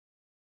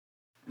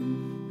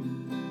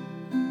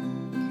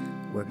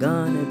We're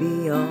gonna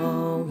be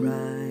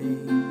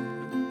alright.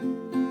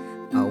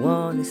 I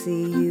wanna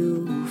see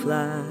you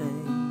fly.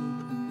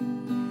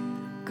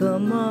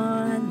 Come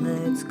on,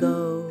 let's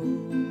go.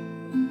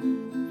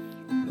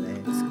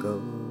 Let's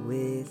go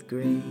with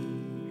grace.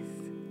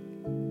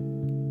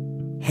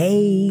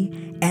 Hey,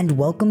 and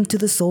welcome to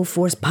the Soul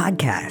Force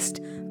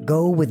podcast,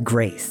 Go with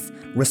Grace,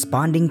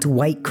 responding to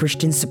white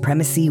Christian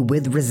supremacy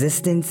with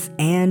resistance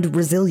and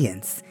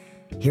resilience.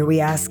 Here we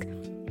ask,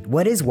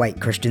 what is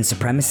white Christian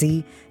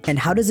supremacy, and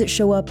how does it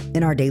show up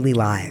in our daily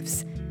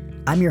lives?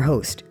 I'm your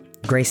host,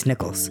 Grace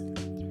Nichols.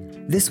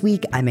 This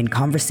week, I'm in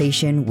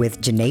conversation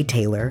with Je Naé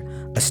Taylor,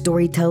 a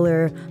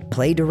storyteller,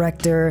 play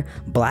director,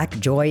 Black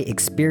Joy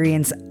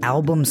Experience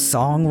album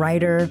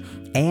songwriter,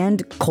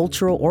 and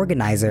cultural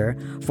organizer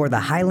for the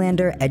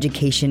Highlander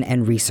Education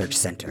and Research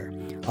Center,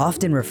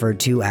 often referred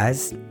to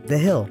as The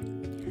Hill.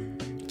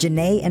 Je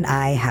Naé and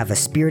I have a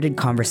spirited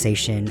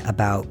conversation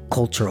about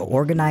cultural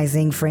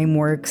organizing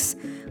frameworks,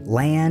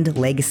 land,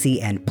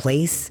 legacy, and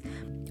place,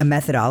 a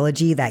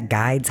methodology that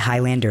guides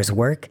Highlander's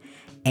work,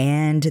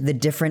 and the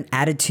different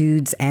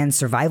attitudes and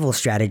survival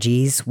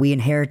strategies we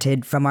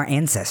inherited from our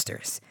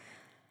ancestors.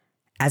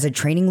 As a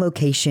training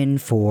location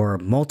for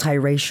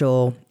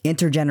multiracial,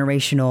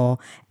 intergenerational,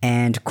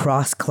 and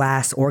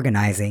cross-class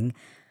organizing,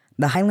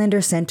 the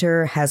Highlander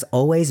Center has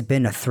always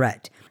been a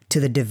threat to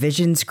the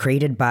divisions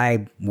created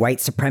by white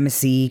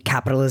supremacy,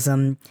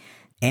 capitalism,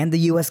 and the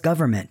U.S.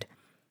 government.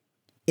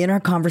 In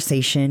our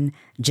conversation,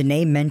 Je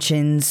Naé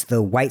mentions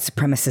the white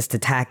supremacist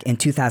attack in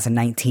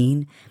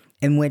 2019,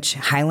 in which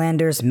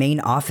Highlander's main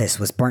office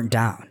was burnt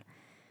down.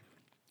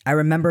 I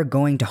remember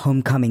going to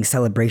Homecoming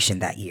celebration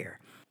that year.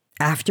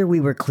 After we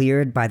were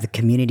cleared by the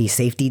community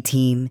safety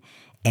team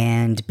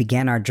and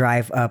began our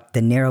drive up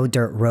the narrow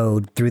dirt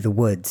road through the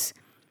woods,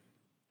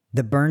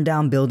 the burned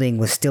down building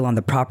was still on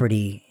the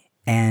property,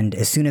 and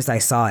as soon as I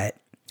saw it,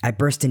 I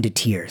burst into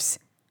tears.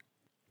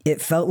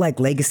 It felt like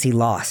legacy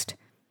lost,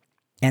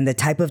 and the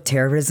type of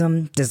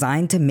terrorism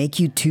designed to make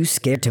you too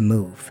scared to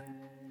move.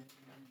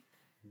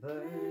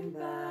 Burned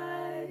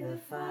by the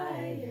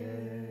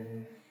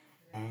fire,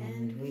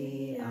 and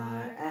we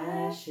are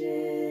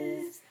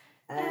ashes,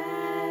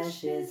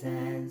 ashes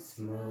and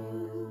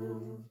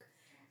smoke,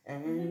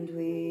 and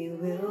we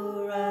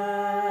will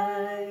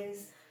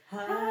rise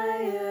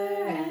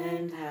higher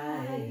and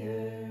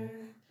higher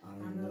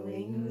on the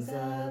wings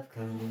of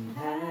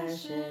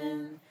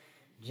compassion,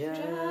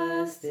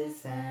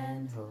 justice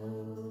and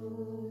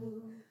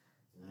hope.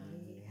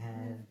 We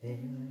have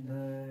been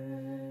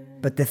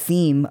burned. But the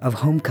theme of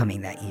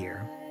Homecoming that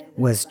year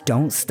was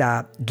don't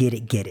stop, get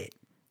it.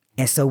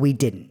 And so we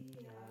didn't,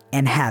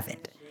 and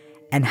haven't.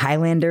 And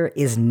Highlander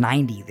is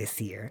 90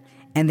 this year,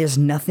 and there's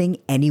nothing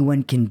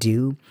anyone can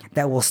do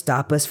that will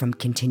stop us from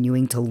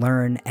continuing to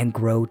learn and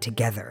grow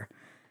together.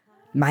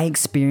 My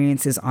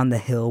experiences on the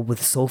Hill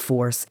with Soul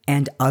Force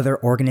and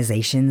other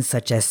organizations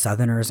such as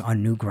Southerners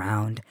on New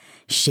Ground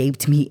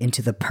shaped me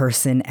into the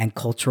person and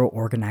cultural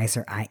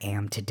organizer I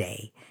am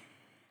today.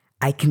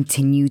 I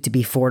continue to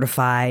be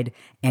fortified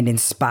and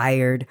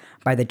inspired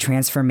by the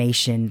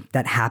transformation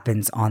that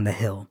happens on the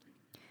Hill.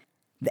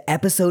 The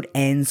episode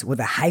ends with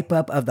a hype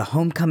up of the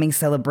Homecoming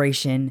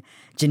celebration.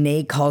 Je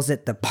Naé calls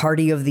it the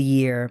party of the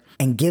year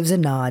and gives a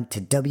nod to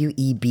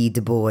W.E.B.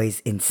 Du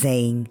Bois in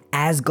saying,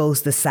 "As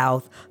goes the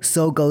South,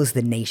 so goes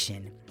the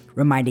nation,"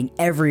 reminding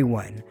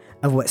everyone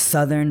of what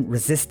Southern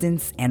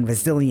resistance and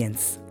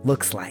resilience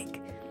looks like.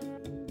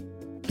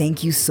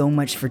 Thank you so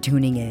much for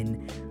tuning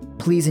in.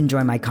 Please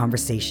enjoy my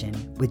conversation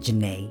with Je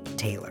Naé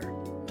Taylor.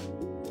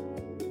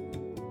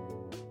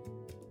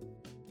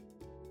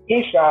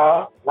 Peace,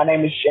 y'all. My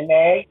name is Je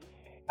Naé.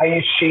 I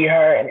use she,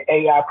 her, and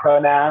AI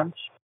pronouns.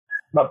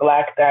 I'm a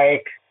Black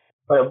dyke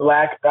with a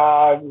Black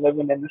dog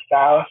living in the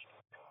South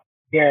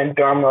here in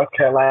Durham, North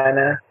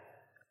Carolina.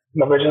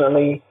 I'm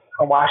originally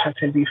from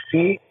Washington,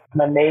 D.C.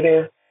 I'm a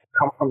native,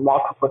 come from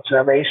multiple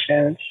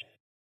generations,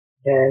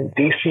 and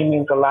D.C.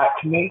 means a lot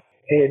to me.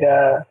 It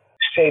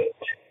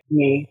shaped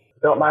me,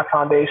 built my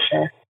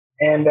foundation,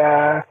 and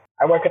I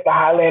work at the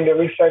Highlander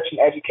Research and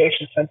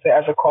Education Center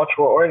as a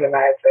cultural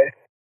organizer.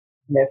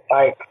 And it's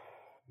like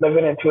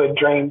living into a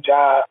dream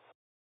job.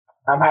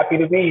 I'm happy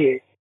to be here.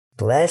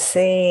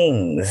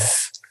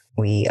 Blessings.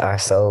 We are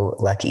so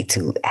lucky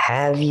to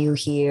have you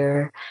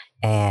here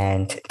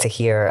and to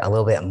hear a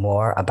little bit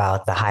more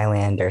about the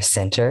Highlander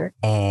Center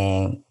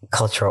and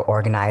cultural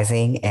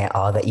organizing and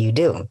all that you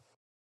do.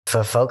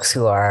 For folks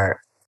who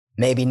are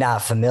maybe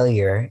not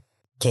familiar,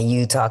 can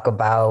you talk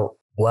about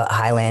what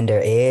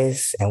Highlander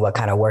is and what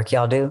kind of work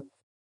y'all do?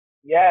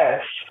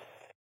 Yes.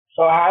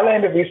 So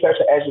Highlander Research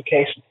and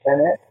Education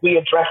Center, we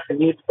address the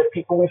needs of the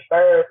people we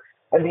serve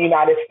in the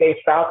United States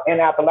South and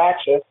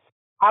Appalachia.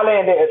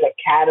 Highlander is a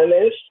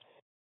catalyst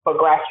for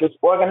grassroots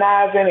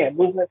organizing and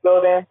movement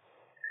building.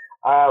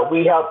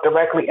 We help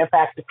directly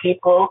impact the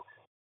people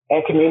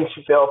and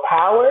communities build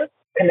power,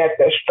 connect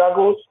their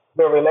struggles,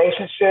 build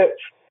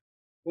relationships.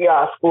 We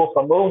are a school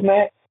for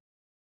movement.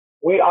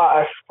 We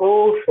are a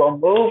school for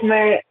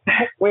movement.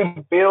 We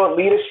build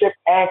leadership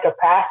and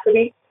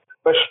capacity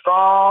for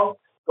strong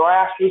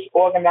grassroots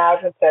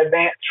organizing to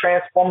advance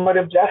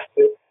transformative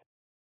justice.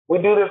 We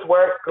do this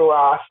work through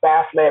our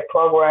staff-led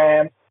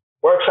programs,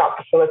 workshop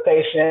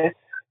facilitation,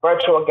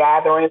 virtual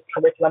gatherings,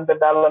 curriculum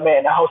development,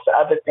 and a host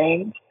of other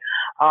things.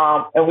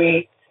 And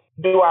we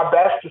do our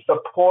best to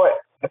support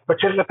and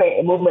participate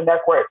in movement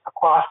networks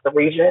across the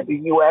region, the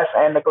U.S.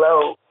 and the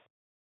globe.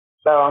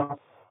 So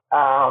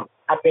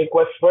I think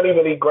what's really,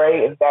 really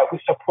great is that we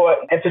support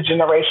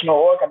intergenerational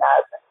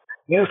organizing,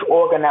 youth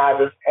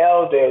organizers,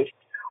 elders,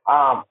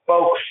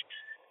 folks,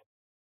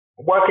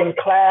 working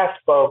class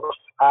folks,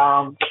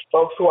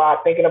 folks who are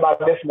thinking about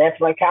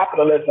dismantling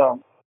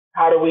capitalism.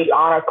 How do we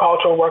honor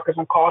cultural workers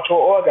and cultural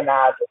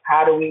organizers?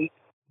 How do we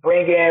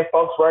bring in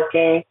folks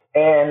working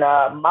in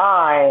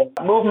mind,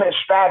 movement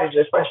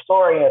strategists,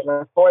 historians,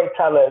 and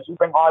storytellers? We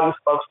bring all these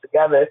folks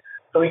together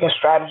so we can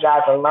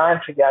strategize and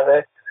learn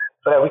together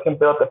so that we can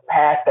build the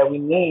path that we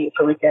need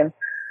so we can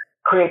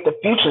create the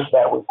futures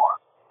that we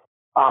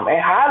want.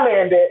 And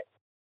Highlander,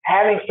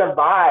 having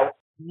survived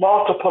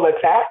multiple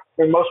attacks,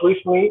 and most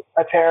recently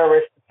a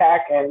terrorist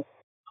attack in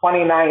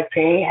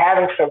 2019,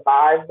 having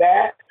survived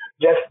that,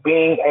 just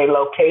being a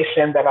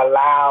location that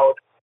allowed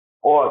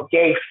or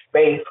gave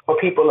space for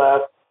people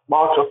of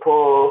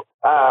multiple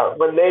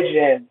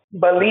religion,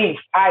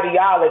 beliefs,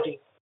 ideology,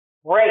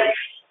 race,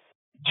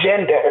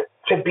 gender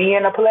to be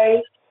in a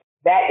place,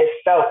 that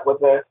itself was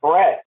a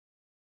threat.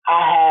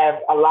 I have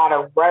a lot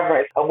of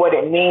reverence of what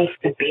it means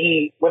to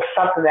be with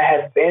something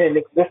that has been in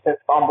existence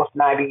for almost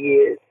 90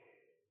 years.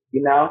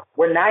 You know,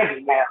 we're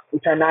 90 now. We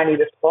turn 90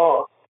 this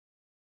fall.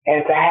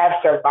 And to have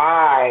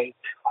survived,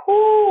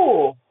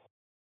 whoo,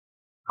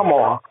 come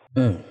on.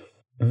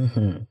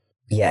 Mm-hmm.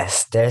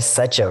 Yes, there's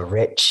such a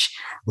rich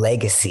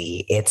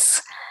legacy.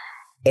 It's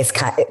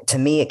kind to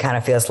me, it kind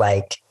of feels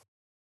like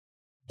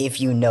if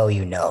you know,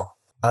 you know.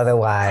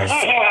 Otherwise,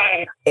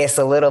 it's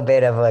a little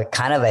bit of a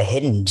kind of a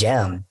hidden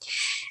gem.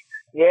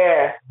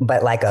 Yeah.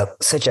 But like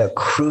such a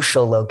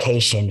crucial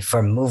location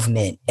for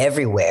movement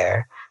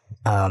everywhere.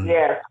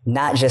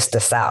 Not just the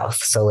South.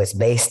 So it's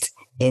based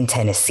in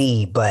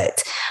Tennessee,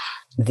 but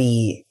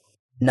the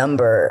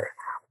number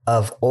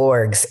of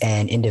orgs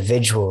and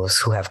individuals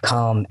who have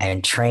come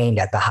and trained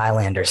at the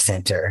Highlander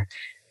Center,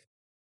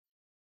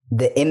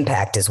 the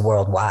impact is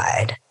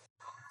worldwide.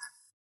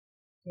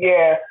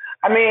 Yeah.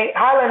 I mean,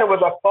 Highlander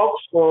was a folk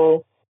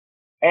school.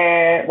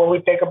 And when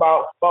we think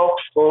about folk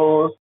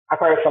schools, I've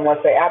heard someone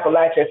say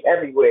Appalachia is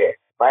everywhere,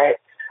 right?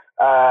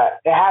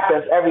 It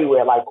happens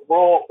everywhere, like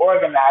rural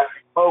organizing,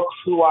 folks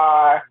who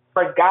are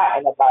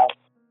forgotten about,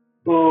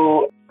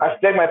 who are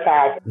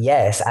stigmatized.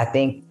 Yes, I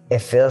think it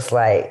feels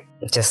like,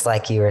 just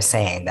like you were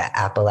saying, that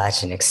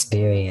Appalachian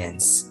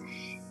experience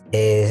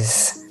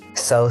is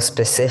so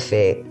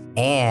specific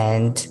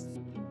and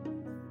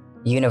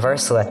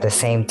universal at the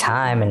same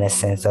time, in the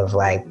sense of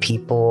like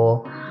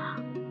people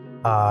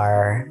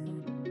are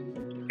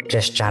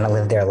just trying to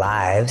live their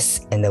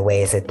lives in the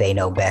ways that they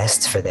know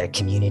best for their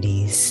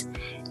communities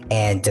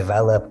and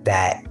develop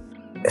that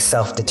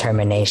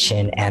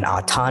self-determination and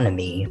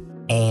autonomy.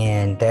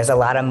 And there's a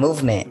lot of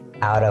movement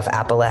out of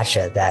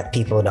Appalachia that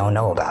people don't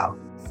know about.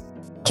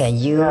 Can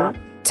you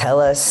tell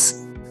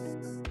us,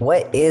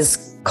 what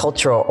is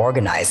cultural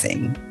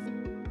organizing?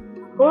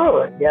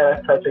 Ooh,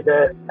 yeah, that's such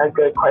a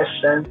good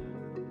question.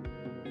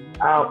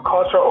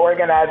 Cultural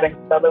organizing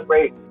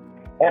celebrates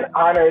and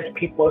honors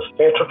people's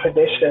spiritual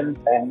traditions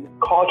and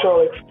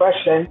cultural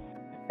expression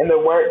in the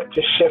work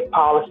to shift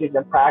policies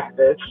and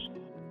practice.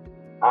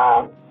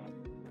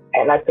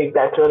 And I think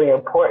that's really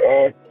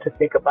important to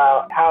think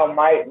about how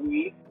might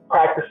we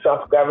practice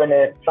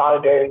self-governance,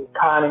 solidarity,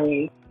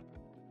 economy,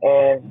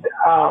 and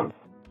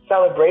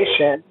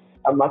celebration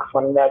amongst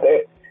one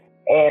another,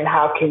 and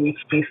how can we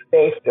be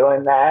safe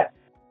doing that.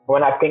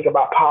 When I think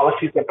about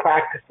policies and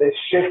practices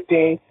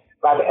shifting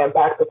by the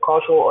impact of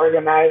cultural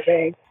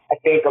organizing, I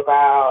think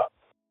about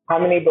how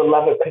many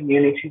beloved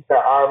communities there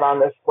are around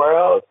this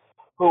world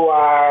who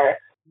are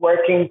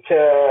working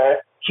to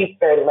keep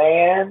their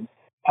land,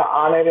 to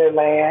honor their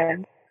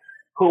land,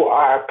 who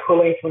are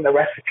pulling from the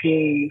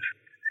recipes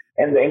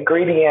and the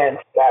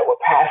ingredients that were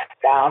passed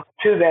down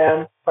to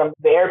them from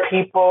their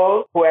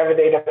people, whoever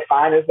they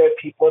define as their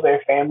people,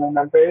 their family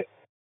members.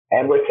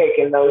 And we're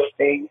taking those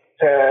things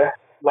to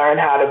learn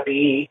how to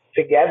be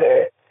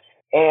together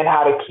and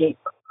how to keep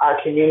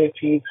our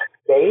communities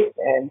safe.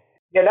 And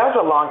yeah, that was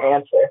a long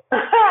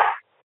answer.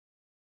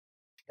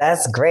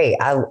 That's great.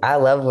 I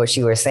love what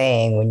you were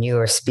saying when you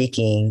were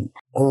speaking.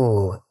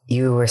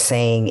 You were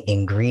saying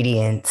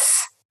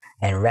ingredients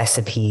and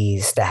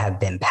recipes that have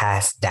been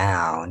passed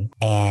down.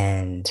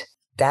 And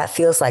that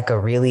feels like a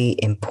really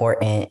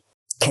important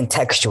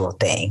contextual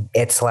thing.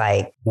 It's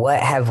like, what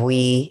have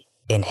we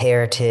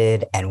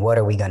inherited and what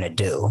are we going to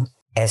do?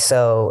 And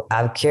so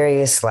I'm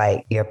curious,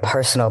 like your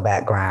personal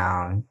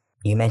background.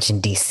 You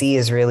mentioned DC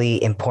is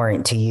really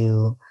important to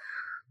you.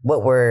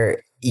 What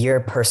were your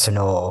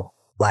personal,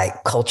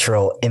 like,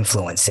 cultural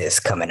influences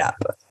coming up?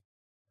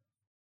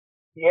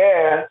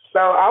 Yeah. So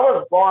I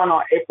was born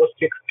on April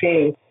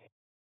 16th,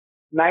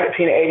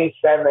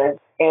 1987,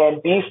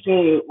 and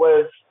DC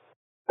was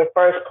the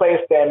first place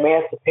to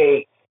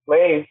emancipate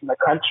slaves in the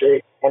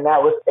country, and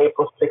that was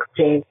April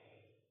 16th.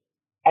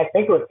 I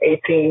think it was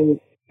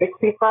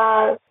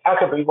 1865. I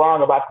could be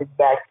wrong about the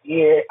exact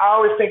year. I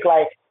always think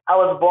like I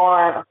was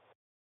born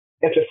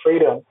into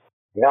freedom.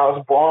 I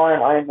was born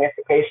on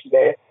Emancipation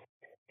Day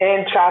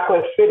in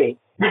Chocolate City.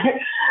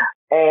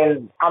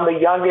 And I'm the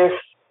youngest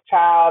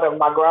child of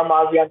my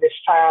grandma's youngest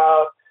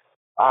child.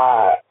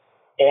 Uh,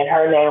 and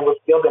her name was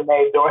Je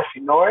Naé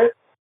North.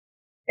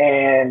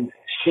 And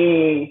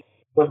she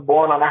was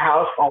born on a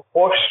house on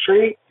 4th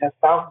Street in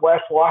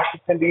Southwest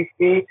Washington,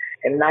 D.C.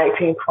 in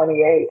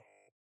 1928.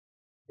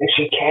 And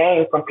she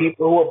came from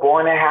people who were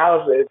born in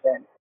houses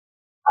and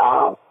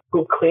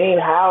who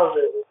cleaned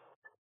houses.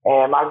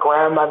 And my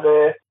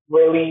grandmother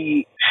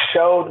really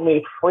showed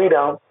me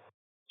freedom.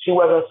 She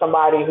wasn't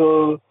somebody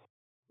who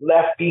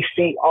left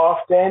DC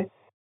often.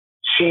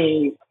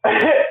 She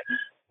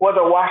was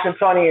a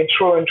Washingtonian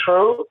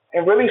true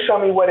and really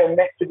showed me what it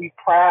meant to be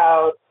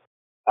proud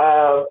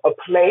of a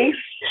place.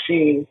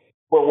 She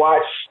would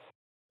watch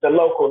the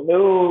local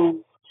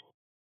news.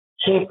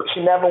 She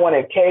never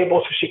wanted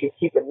cable so she could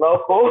keep it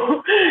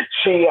local.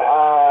 she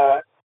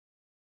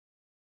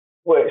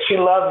she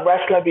loved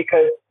wrestling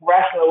because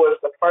wrestling was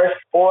the first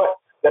sport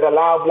that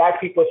allowed Black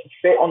people to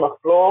sit on the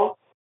floor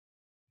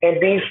in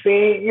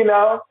DC,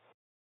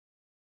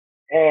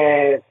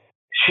 and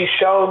she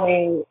showed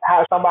me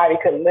how somebody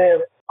could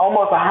live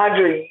almost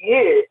 100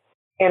 years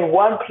in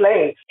one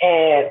place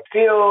and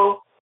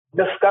still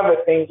discover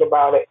things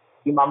about it.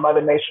 My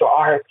mother made sure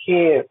all her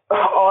kids,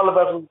 all of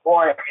us was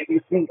born in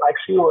DC like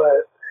she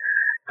was,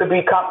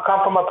 to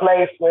come from a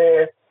place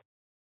where,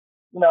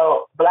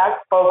 Black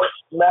folks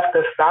left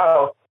the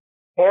South.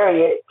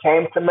 Harriet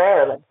came to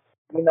Maryland,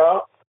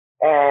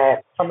 and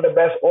some of the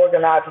best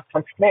organizers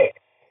from SNCC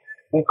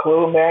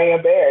include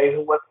Marion Barry,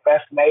 who was the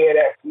best mayor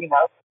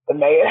the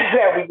mayor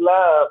that we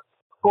love,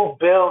 who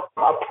built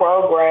a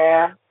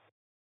program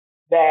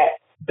that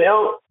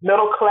built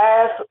middle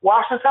class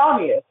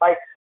Washingtonians.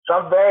 So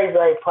I'm very,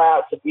 very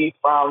proud to be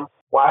from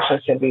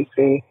Washington,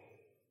 D.C.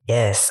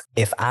 Yes,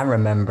 if I'm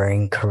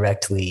remembering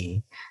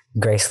correctly,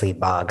 Grace Lee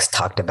Boggs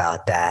talked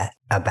about that,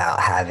 about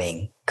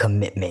having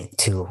commitment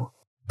to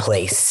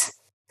place.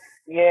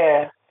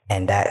 Yeah.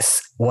 And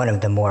that's one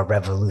of the more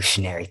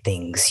revolutionary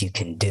things you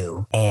can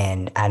do.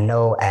 And I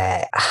know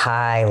at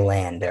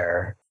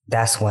Highlander,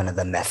 that's one of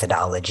the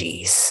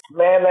methodologies.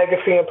 Land,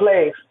 legacy, and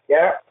place.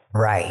 Yeah.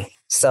 Right.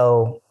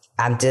 So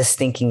I'm just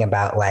thinking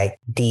about like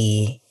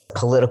the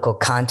political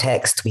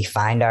context we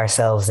find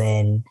ourselves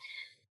in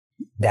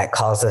that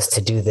calls us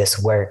to do this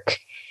work.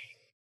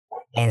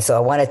 And so I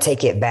want to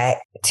take it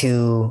back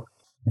to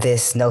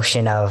this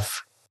notion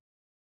of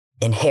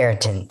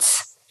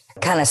inheritance,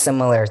 kind of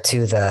similar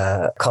to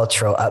the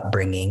cultural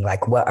upbringing.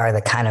 Like, what are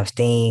the kind of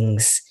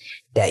things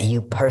that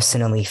you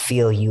personally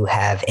feel you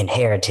have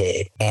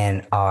inherited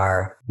and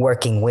are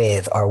working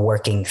with or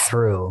working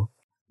through?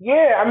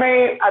 Yeah,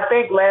 I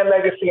think land,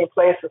 legacy, and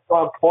place is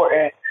so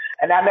important.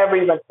 And I never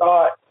even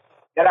thought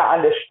that I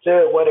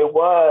understood what it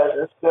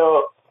was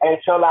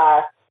until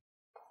I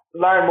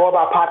learned more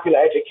about popular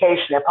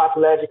education. And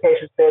popular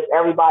education says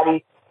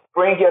everybody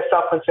bring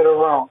yourself into the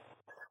room,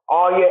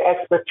 all your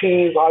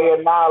expertise, all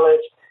your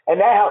knowledge. And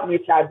that helped me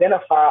to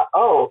identify,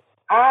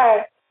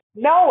 I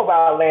know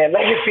about land,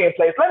 legacy, and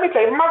place. Let me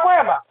tell you, my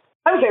grandma.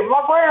 Let me tell you,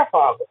 my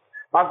grandfather.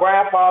 My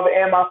grandfather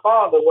and my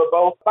father were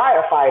both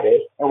firefighters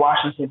in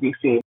Washington,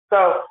 D.C.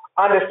 So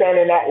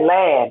understanding that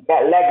land,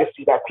 that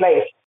legacy, that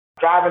place,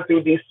 driving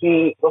through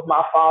D.C. with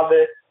my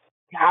father,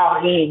 how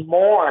he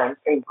mourns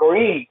and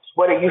grieves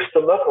what it used to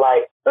look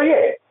like. So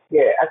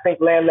yeah, I think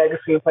land,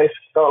 legacy, and place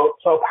is so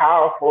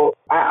powerful.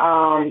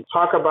 I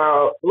talk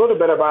about a little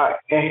bit about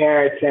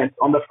inheritance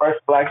on the first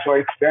Black Joy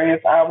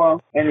Experience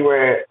album, and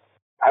where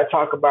I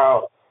talk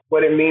about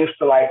what it means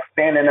to like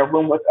stand in a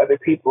room with other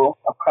people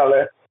of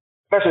color,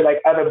 especially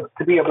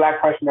to be a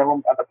Black person in a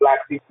room with other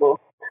Black people.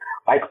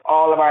 Like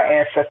all of our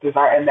ancestors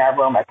are in that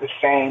room at the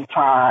same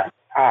time.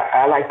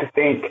 I like to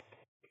think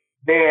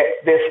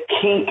this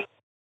kink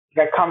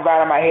that comes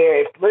out of my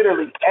hair is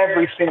literally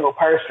every single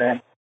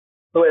person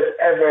who has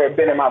ever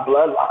been in my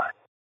bloodline.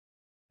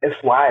 It's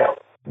wild.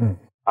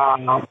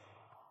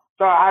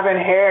 So I've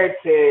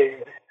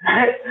inherited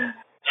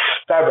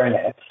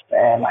stubbornness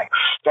and like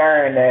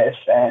sternness,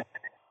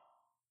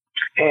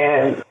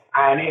 and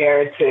I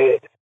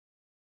inherited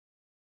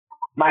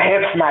my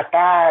hips, my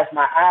thighs,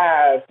 my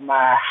eyes,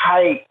 my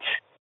height,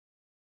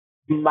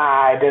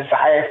 my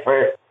desire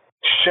for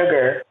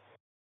sugar.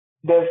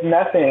 There's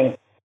nothing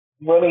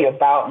really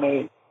about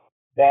me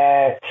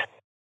that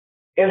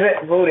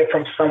isn't rooted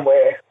from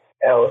somewhere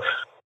else.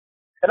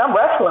 And I'm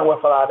wrestling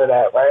with a lot of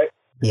that, right?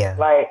 Yeah.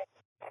 Like,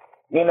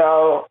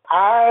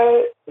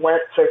 I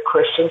went to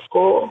Christian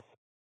school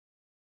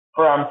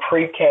from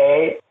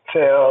pre-K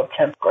till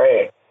 10th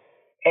grade.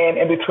 And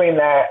in between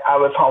that, I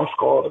was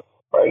homeschooled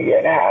for a year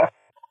and a half.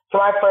 So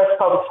my first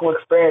public school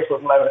experience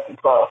was 11th and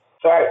 12th.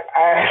 So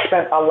I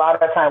spent a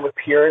lot of time with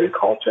purity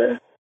culture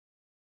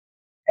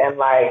and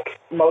like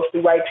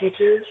mostly white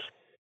teachers.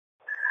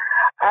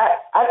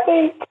 I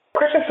think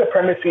Christian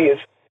supremacy is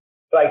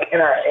like in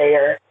our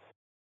air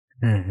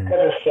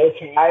because it's so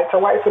tied to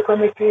white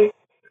supremacy.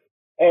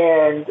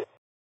 And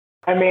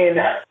I mean,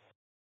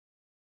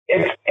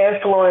 it's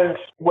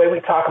influenced the way we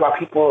talk about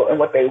people and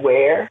what they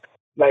wear.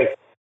 Like,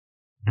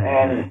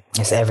 and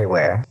it's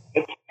everywhere.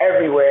 It's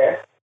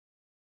everywhere.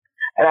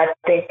 And I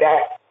think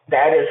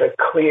that is a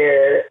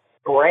clear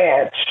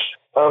branch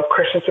of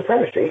Christian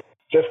supremacy.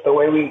 Just the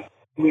way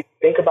we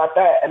think about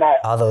that. And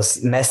all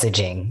those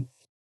messaging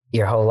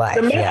your whole life.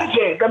 The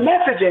messaging.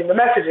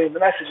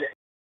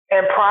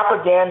 And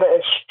propaganda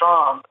is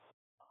strong.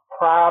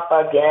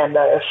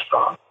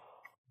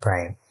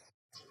 Right.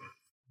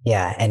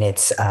 Yeah, and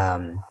it's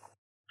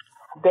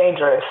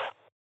dangerous.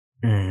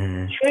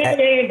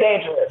 Extremely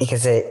dangerous.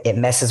 Because it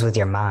messes with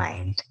your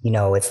mind. You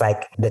know, it's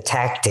like the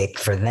tactic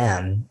for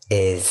them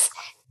is,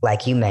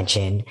 like you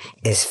mentioned,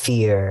 is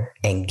fear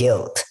and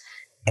guilt.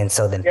 And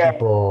so then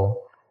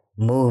people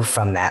move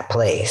from that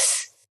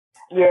place.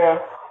 Yeah.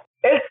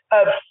 It's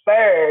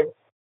absurd.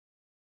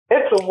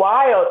 It's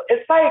wild.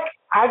 It's like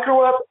I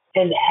grew up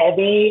in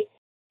heavy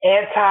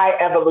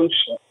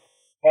anti-evolution.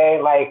 Okay,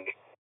 like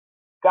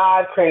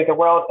God created the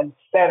world in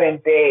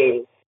 7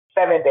 days.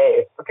 7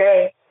 days,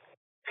 okay?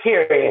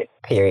 Period.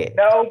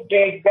 No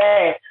big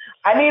bang.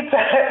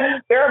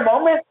 There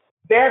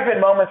have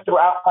been moments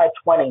throughout my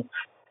 20s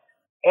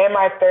and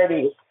my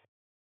 30s,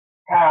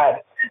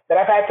 God, that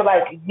I've had to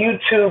like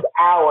YouTube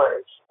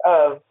hours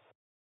of,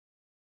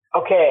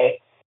 okay,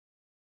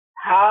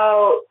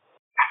 how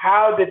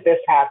did this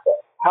happen?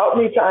 Help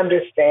me to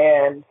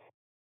understand.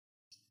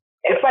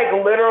 It's like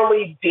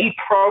literally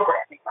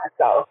deprogramming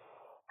myself.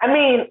 I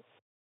mean,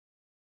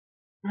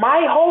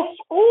 my whole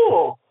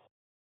school,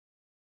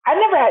 I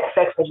never had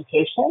sex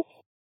education.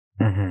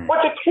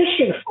 Went to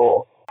Christian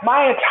school.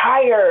 My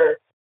entire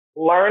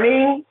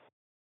learning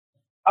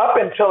up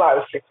until I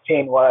was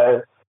 16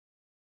 was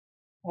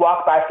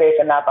walk by faith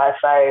and not by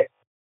sight.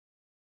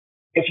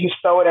 If you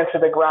sow it into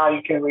the ground,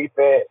 you can reap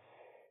it.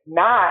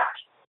 Not,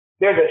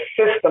 there's a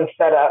system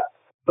set up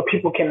so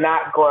people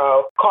cannot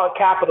grow called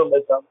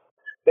capitalism.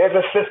 There's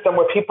a system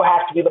where people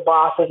have to be the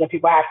bosses and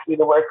people have to be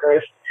the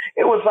workers.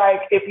 It was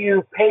like, if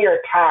you pay your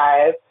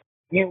tithe,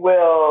 you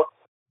will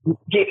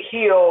get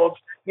healed.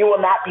 You will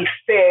not be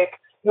sick.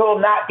 You will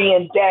not be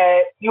in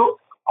debt.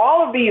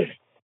 All of these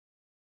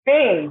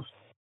things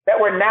that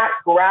were not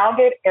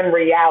grounded in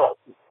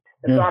reality.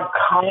 And so I'm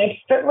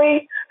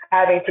constantly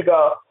having to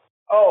go,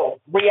 oh,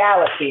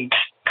 reality.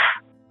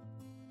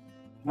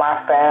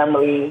 My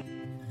family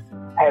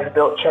has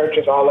built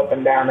churches all up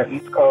and down the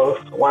East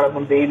Coast. One of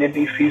them being in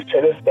DC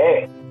to this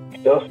day,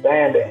 still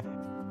standing.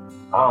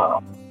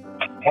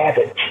 Has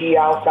a T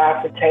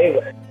outside for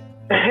Taylor.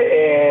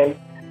 And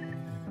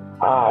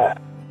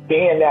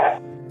being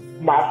that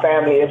my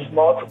family is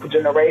multiple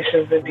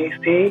generations in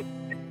DC,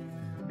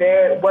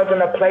 there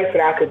wasn't a place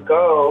that I could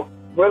go,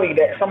 really,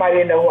 that somebody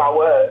didn't know who I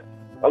was,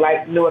 or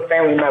like knew a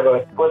family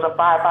member. Was a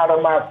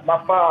firefighter,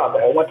 my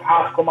father. Went to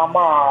high school, my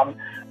mom.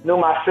 Knew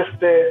my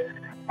sister.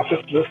 My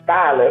sister's a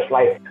stylist.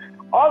 Like,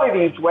 all of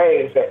these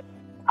ways that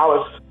I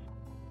was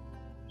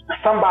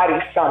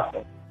somebody's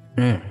something.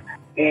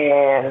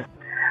 And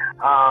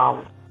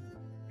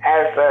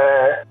as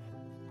a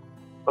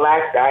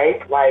Black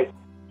dyke, like,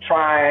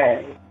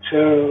 trying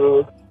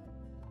to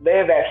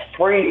live as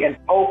free and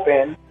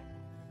open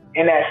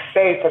and as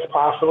safe as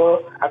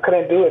possible, I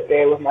couldn't do it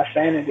there with my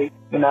sanity,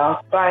 you know?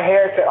 So I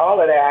inherited all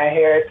of that. I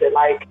inherited,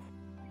 like,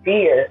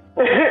 fear.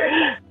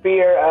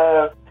 Fear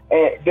of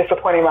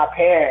disappointing my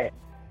parents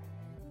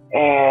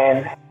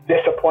and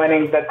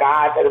disappointing the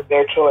God that is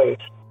their choice.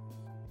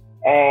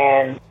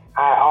 And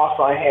I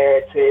also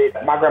inherited,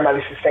 my grandmother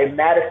used to say,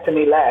 matters to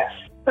me less.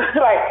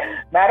 Like,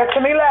 matters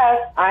to me less.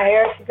 I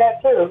inherited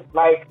that too.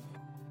 Like,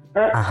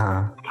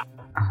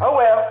 oh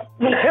well.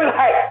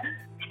 Like,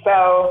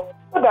 so,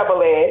 a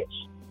double edge.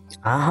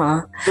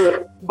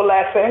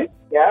 Blessing.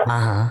 Yeah.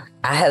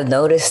 I have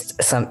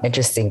noticed some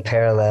interesting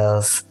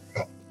parallels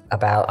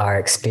about our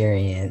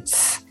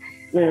experience.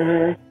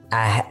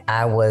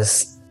 I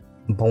was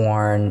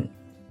born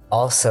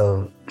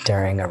also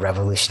during a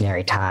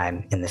revolutionary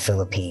time in the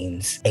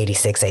Philippines.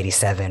 86,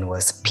 87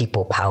 was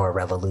People Power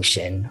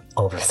Revolution,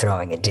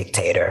 overthrowing a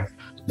dictator.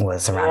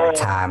 Was around the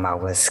time I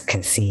was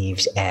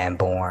conceived and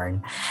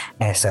born.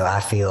 And so I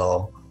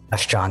feel a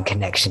strong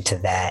connection to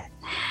that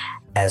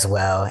as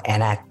well.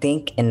 And I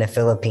think in the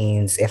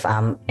Philippines, if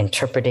I'm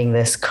interpreting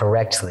this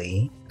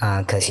correctly,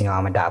 because, you know,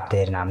 I'm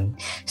adopted and I'm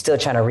still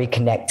trying to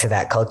reconnect to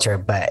that culture,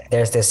 but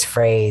there's this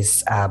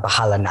phrase,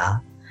 bahala na,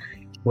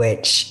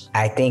 which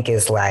I think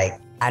is like,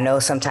 I know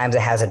sometimes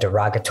it has a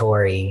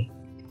derogatory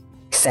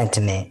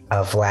sentiment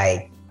of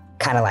like,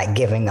 kind of like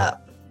giving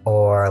up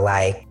or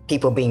like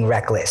people being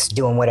reckless,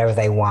 doing whatever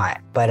they want.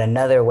 But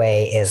another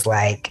way is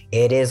like,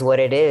 it is what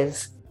it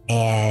is.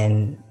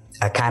 And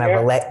a kind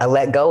of a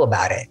let go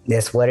about it.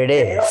 It's what it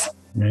is.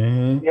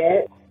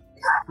 Yeah.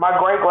 My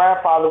great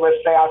grandfather would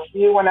say, I'll see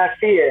you when I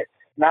see it.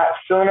 not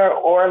sooner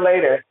or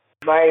later.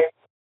 Like,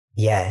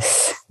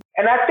 Yes.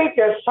 and I think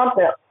there's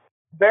something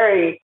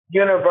very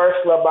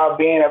universal about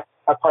being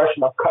a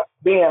person of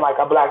being like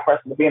a Black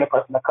person, being a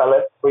person of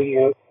color for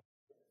you.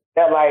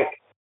 That like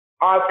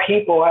our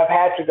people have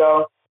had to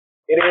go.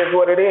 It is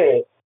what it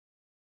is.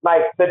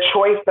 Like the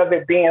choice of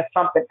it being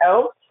something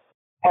else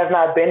has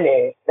not been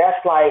there.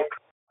 That's like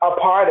a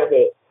part of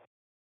it.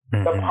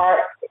 Mm-hmm.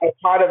 A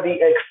part of the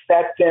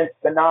acceptance,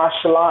 the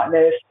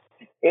nonchalantness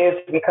is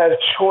because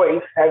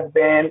choice has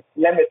been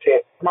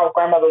limited. My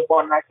grandmother was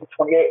born in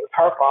 1928 with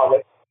her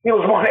father. He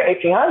was born in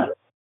 1800.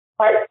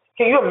 Like,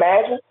 can you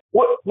imagine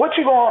what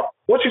you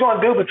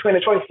gonna do between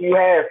the choices you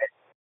have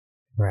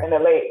in the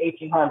late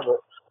 1800s?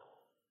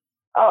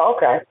 Oh,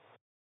 okay.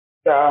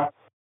 So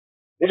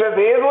it just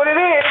is what it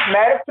is.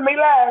 Matters to me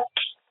less.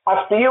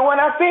 I see you when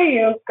I see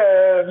you,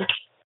 because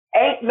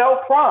ain't no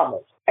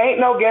promise, ain't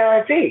no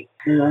guarantee.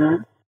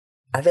 Mm-hmm.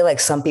 I feel like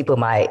some people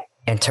might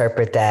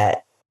interpret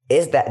that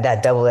is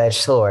that double-edged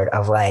sword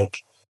of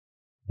like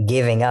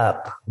giving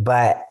up,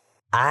 but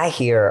I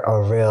hear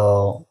a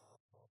real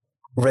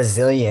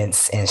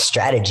resilience and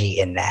strategy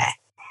in that,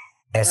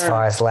 as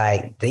far as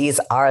like, these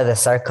are the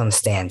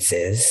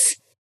circumstances,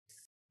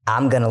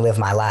 I'm gonna live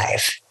my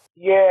life.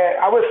 Yeah,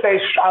 I would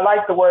say I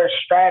like the word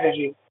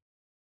strategy.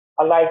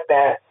 I like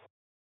that.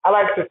 I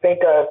like to think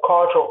of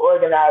cultural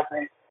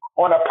organizing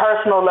on a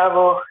personal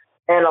level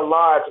and a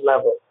large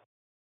level.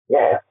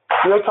 Yeah,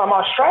 we were talking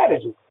about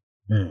strategy.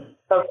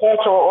 So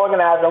cultural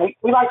organizing,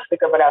 we like to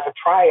think of it as a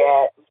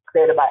triad. It was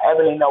created by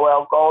Ebony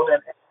Noel Golden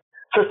and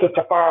Sister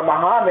Tafara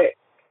Muhammad,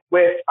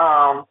 with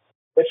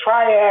the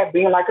triad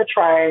being like a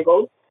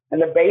triangle,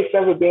 and the base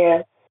of it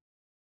being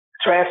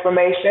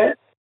transformation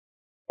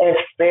and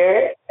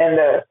spirit, and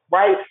the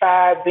right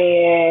side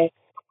being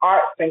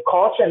arts and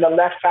culture, and the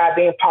left side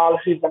being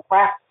policies and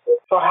practices.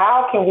 So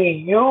how can we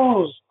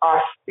use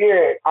our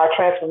spirit, our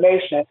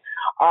transformation,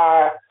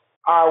 our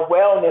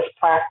wellness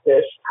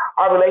practice,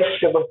 our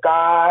relationship with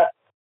God,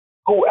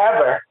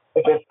 whoever,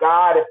 if it's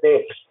God, if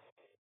it's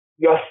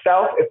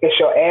yourself, if it's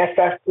your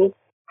ancestors,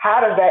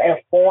 how does that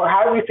inform,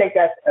 how do we take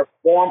that to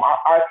inform our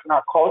arts and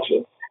our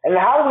culture? And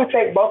how do we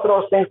take both of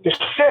those things to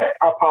shift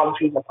our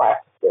policies and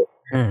practices?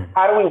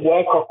 How do we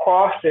walk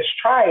across this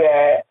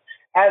triad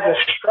as a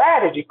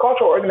strategy?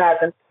 Cultural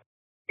organizing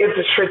is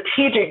the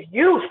strategic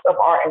use of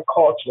art and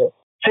culture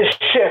to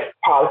shift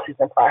policies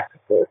and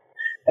practices.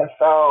 And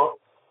so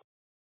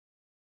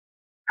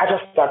I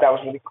just thought that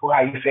was really cool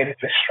how you said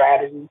it's a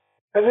strategy.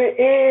 Because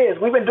it is.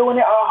 We've been doing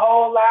it our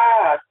whole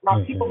lives.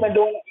 My people have been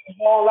doing it their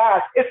whole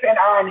lives. It's in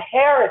our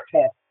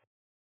inheritance.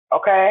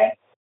 Okay?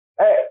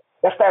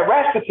 That's that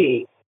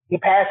recipe. You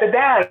pass it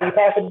down. You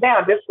pass it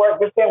down. This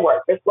worked. This didn't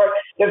work. This worked.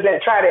 This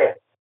didn't. Try this.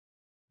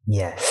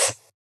 Yes.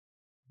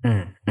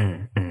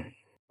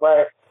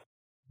 Right.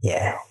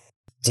 Yeah.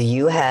 Do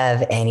you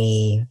have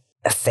any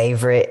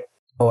favorite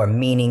or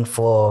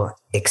meaningful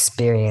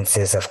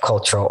experiences of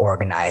cultural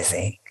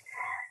organizing?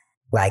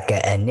 Like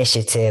an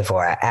initiative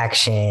or an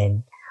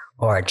action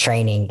or a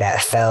training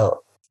that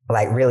felt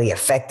like really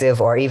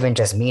effective or even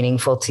just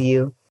meaningful to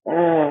you?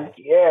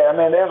 Yeah, I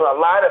mean, there's a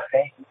lot of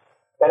things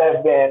that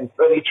have been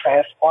really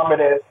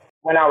transformative.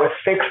 When I was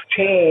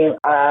 16,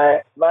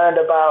 I learned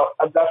about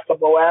Augusta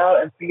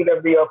Boal and Theater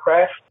of the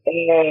Oppressed,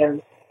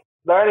 and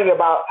learning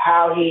about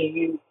how he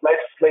used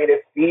legislative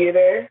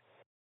theater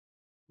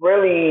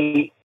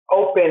really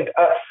opened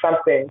up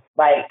something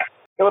like,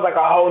 it was like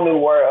a whole new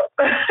world.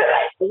 Like,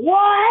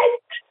 what?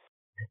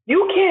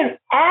 You can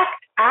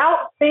act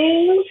out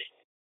things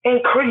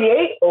and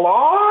create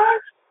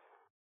laws?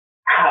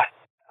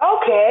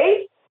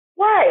 Okay,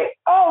 right.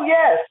 Oh,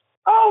 yes,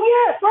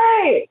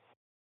 right.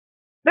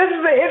 This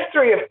is the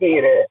history of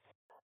theater.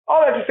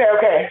 All that to say,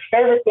 okay,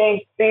 favorite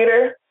thing,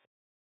 theater.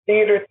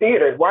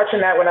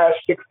 Watching that when I was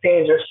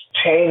 16 just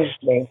changed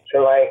me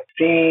to like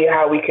see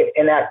how we could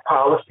enact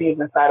policies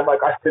inside of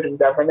like our student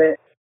government,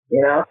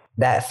 you know?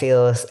 That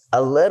feels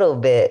a little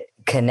bit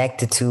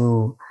connected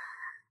to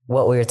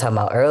what we were talking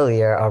about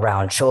earlier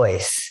around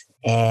choice.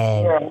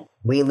 And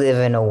we live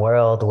in a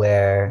world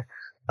where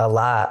a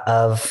lot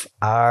of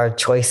our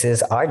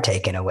choices are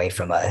taken away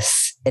from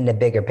us in the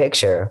bigger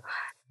picture.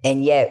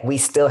 And yet we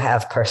still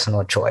have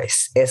personal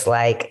choice. It's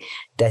like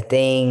the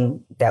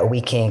thing that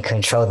we can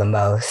control the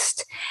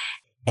most.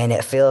 And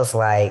it feels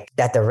like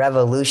that the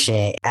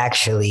revolution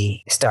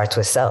actually starts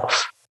with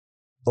self.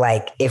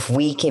 Like if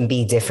we can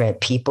be different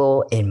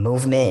people in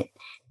movement,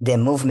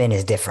 then movement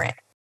is different.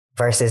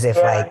 Versus if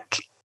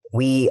like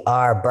we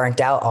are burnt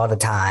out all the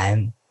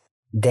time,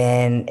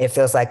 then it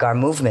feels like our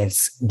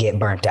movements get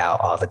burnt out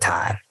all the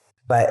time.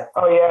 But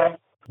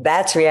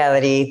that's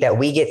reality that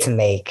we get to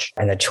make.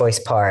 And the choice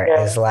part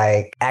is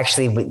like,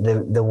 actually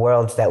the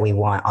worlds that we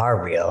want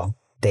are real.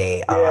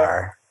 They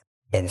are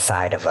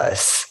inside of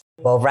us.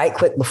 Well, right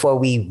quick before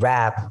we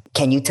wrap,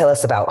 can you tell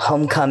us about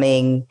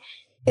Homecoming,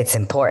 its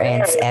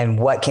importance, and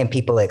what can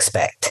people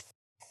expect?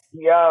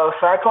 So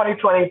our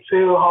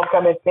 2022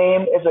 Homecoming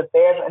theme is that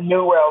there's a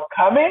new world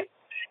coming,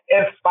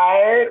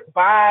 inspired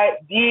by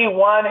the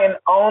one and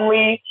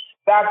only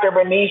Dr.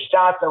 Bernice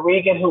Johnson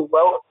Reagan, who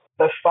wrote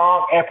the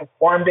song and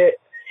performed it.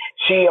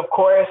 She, of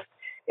course,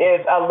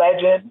 is a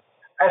legend,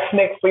 a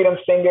ethnic freedom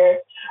singer,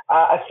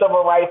 a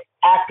civil rights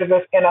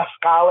activist, and a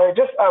scholar,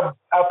 just a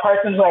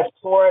person who has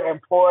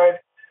poured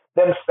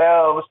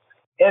themselves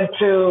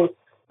into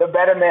the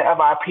betterment of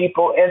our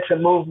people,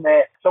 into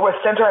movement. So we're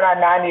centering our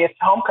 90th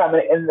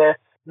homecoming in the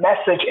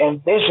message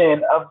and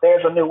vision of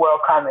There's a New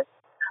World Coming.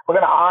 We're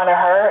going to honor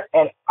her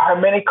and her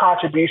many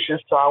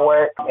contributions to our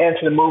work and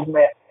to the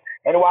movement.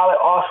 And while it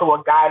also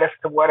will guide us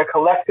toward a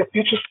collective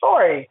future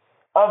story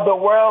of the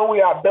world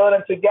we are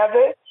building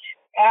together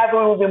as we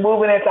will be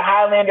moving into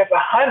Highlander's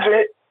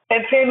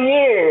 110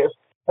 years.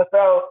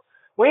 So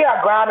we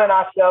are grounding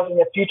ourselves in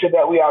the future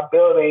that we are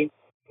building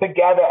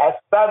together as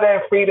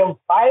Southern freedom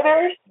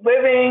fighters,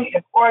 living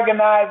and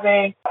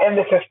organizing in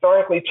this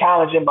historically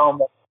challenging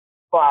moment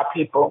for our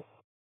people.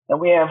 And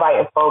we are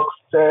inviting folks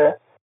to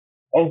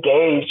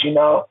engage,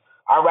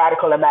 our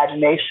radical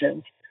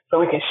imaginations so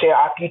we can share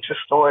our future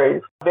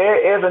stories.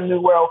 There is a new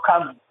world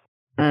coming.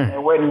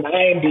 And we're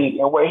 90,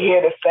 and we're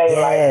here to say,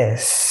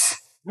 yes,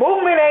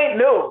 movement ain't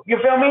new. You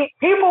feel me?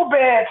 People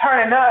been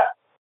turning up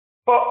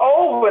for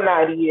over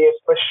 90 years,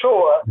 for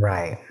sure.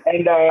 Right.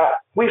 And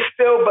we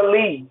still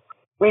believe.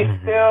 We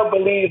still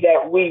believe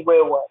that we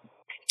will win.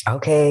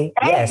 Okay,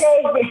 yes.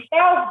 As goes the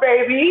South,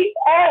 baby.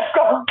 As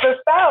goes the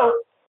South,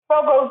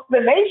 so goes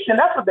the nation.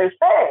 That's what they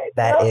said.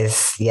 That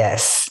is,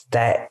 yes.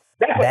 That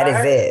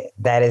is it.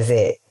 That is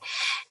it.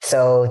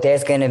 So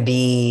there's going to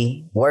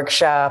be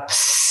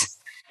workshops.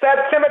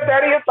 September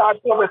 30th to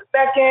October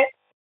 2nd,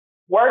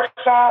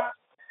 workshops.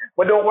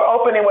 We're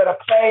opening with a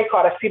play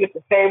called A Seat at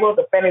the Table,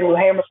 the Fannie Lou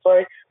Hamer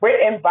story,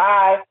 written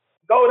by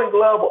Golden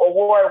Globe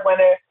Award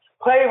winner,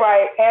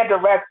 playwright and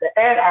director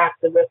and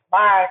activist,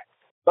 my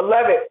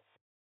beloved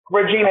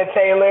Je Naé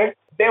Taylor.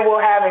 Then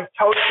we're having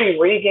Toshi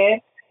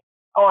Regan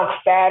on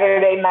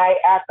Saturday night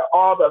after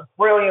all the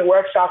brilliant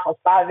workshops on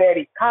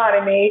solidarity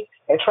economy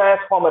and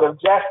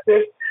transformative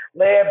justice,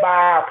 led by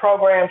our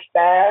program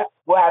staff.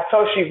 We'll have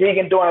Toshi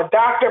Regan doing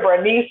Dr.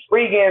 Bernice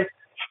Regan's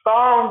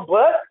song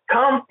book,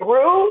 Come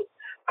Through,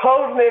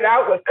 closing it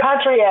out with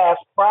Country Ass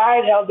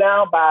Pride, held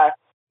down by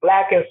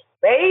Black in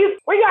Space.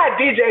 We got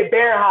DJ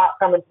Bearhawk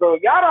coming through.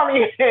 Y'all don't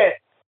even,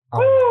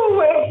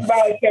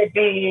 everybody can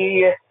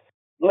be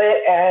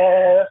lit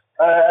as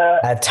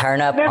a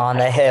turn up on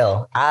the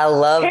hill. I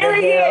love the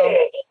hill.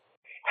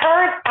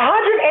 Turn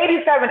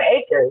 187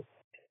 acres.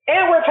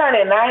 And we're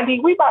turning 90.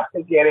 We about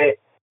to get it.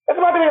 It's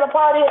about to be the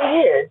party of the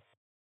year.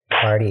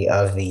 Party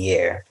of the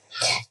year.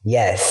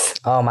 Yes.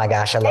 Oh my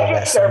gosh, I love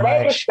that so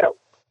much.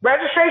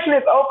 Registration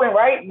is open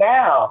right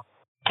now.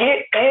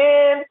 Get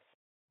in,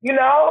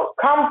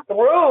 come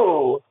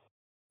through.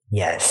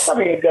 Yes.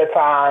 It'll be a good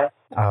time.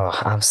 Oh,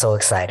 I'm so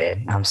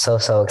excited. I'm so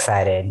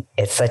excited.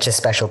 It's such a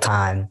special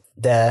time.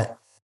 The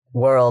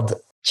world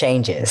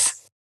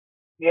changes.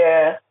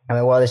 Yeah. I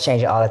mean, the world is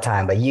changing all the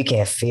time, but you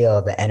can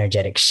feel the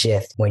energetic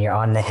shift when you're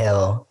on the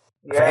hill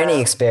for any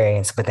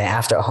experience, but then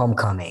after a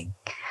homecoming.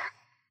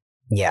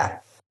 Yeah.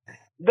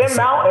 Them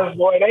mountains,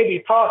 boy, they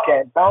be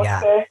talking, don't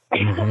they?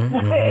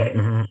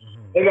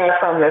 They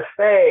got something to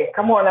say.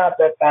 Come on out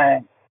that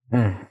thing.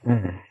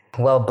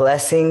 Well,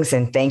 blessings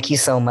and thank you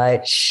so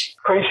much.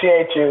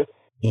 Appreciate you.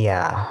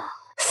 Yeah,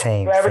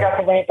 same. Glad we got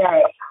to link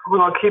out. We're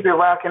going to keep it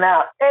rocking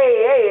out.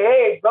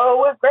 Hey,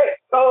 go with grace.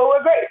 Go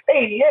with grace.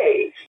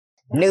 Hey.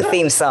 New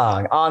theme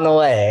song on the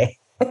way.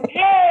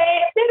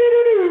 Yay.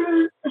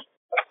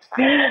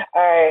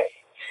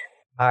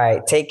 All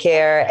right. Take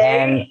care,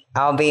 and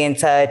I'll be in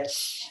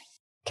touch.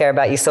 Care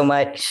about you so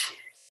much.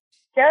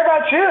 Care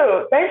about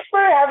you. Thanks for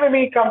having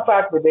me come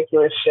talk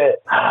ridiculous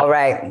shit. All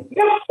right.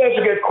 That's such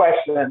a good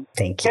question.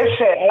 Thank you. Good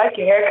shit. I like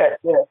your haircut,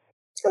 too.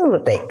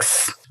 Ooh,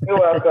 thanks. You're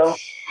welcome.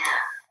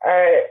 All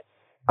right.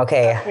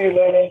 Okay. See you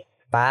later.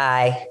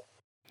 Bye.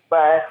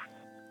 Bye.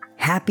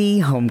 Happy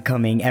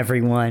homecoming,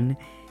 everyone.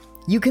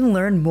 You can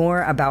learn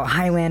more about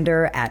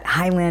Highlander at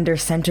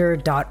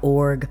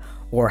highlandercenter.org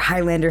or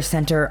Highlander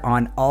Center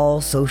on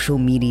all social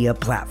media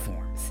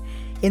platforms.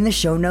 In the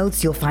show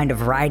notes, you'll find a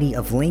variety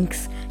of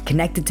links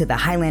connected to the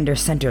Highlander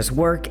Center's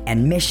work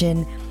and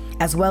mission,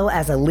 as well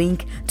as a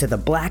link to the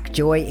Black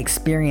Joy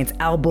Experience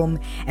album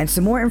and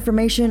some more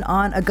information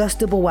on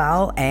Augusta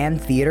Boal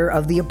and Theater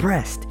of the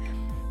Oppressed.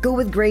 Go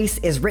With Grace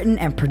is written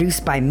and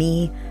produced by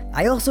me.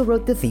 I also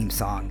wrote the theme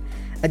song.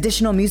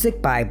 Additional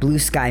music by Blue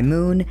Sky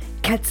Moon,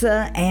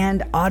 Ketsa,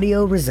 and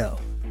Audio Rizzo.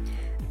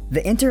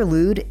 The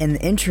interlude in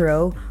the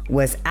intro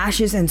was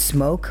Ashes and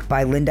Smoke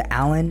by Linda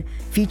Allen,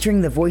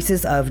 featuring the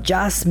voices of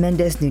Jas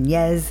Mendez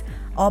Nunez,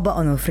 Alba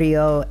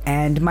Onofrio,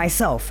 and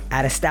myself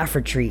at a staff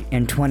retreat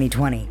in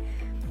 2020.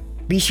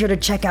 Be sure to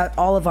check out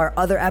all of our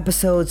other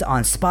episodes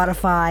on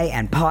Spotify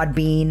and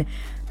Podbean.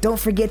 Don't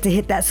forget to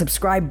hit that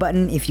subscribe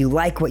button if you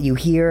like what you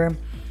hear.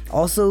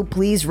 Also,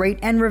 please rate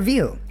and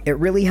review. It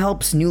really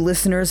helps new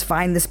listeners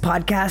find this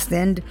podcast,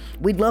 and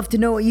we'd love to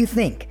know what you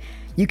think.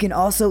 You can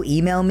also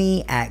email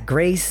me at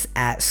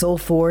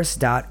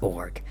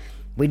grace@soulforce.org.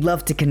 We'd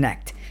love to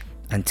connect.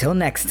 Until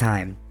next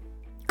time,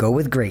 go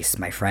with grace,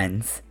 my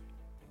friends.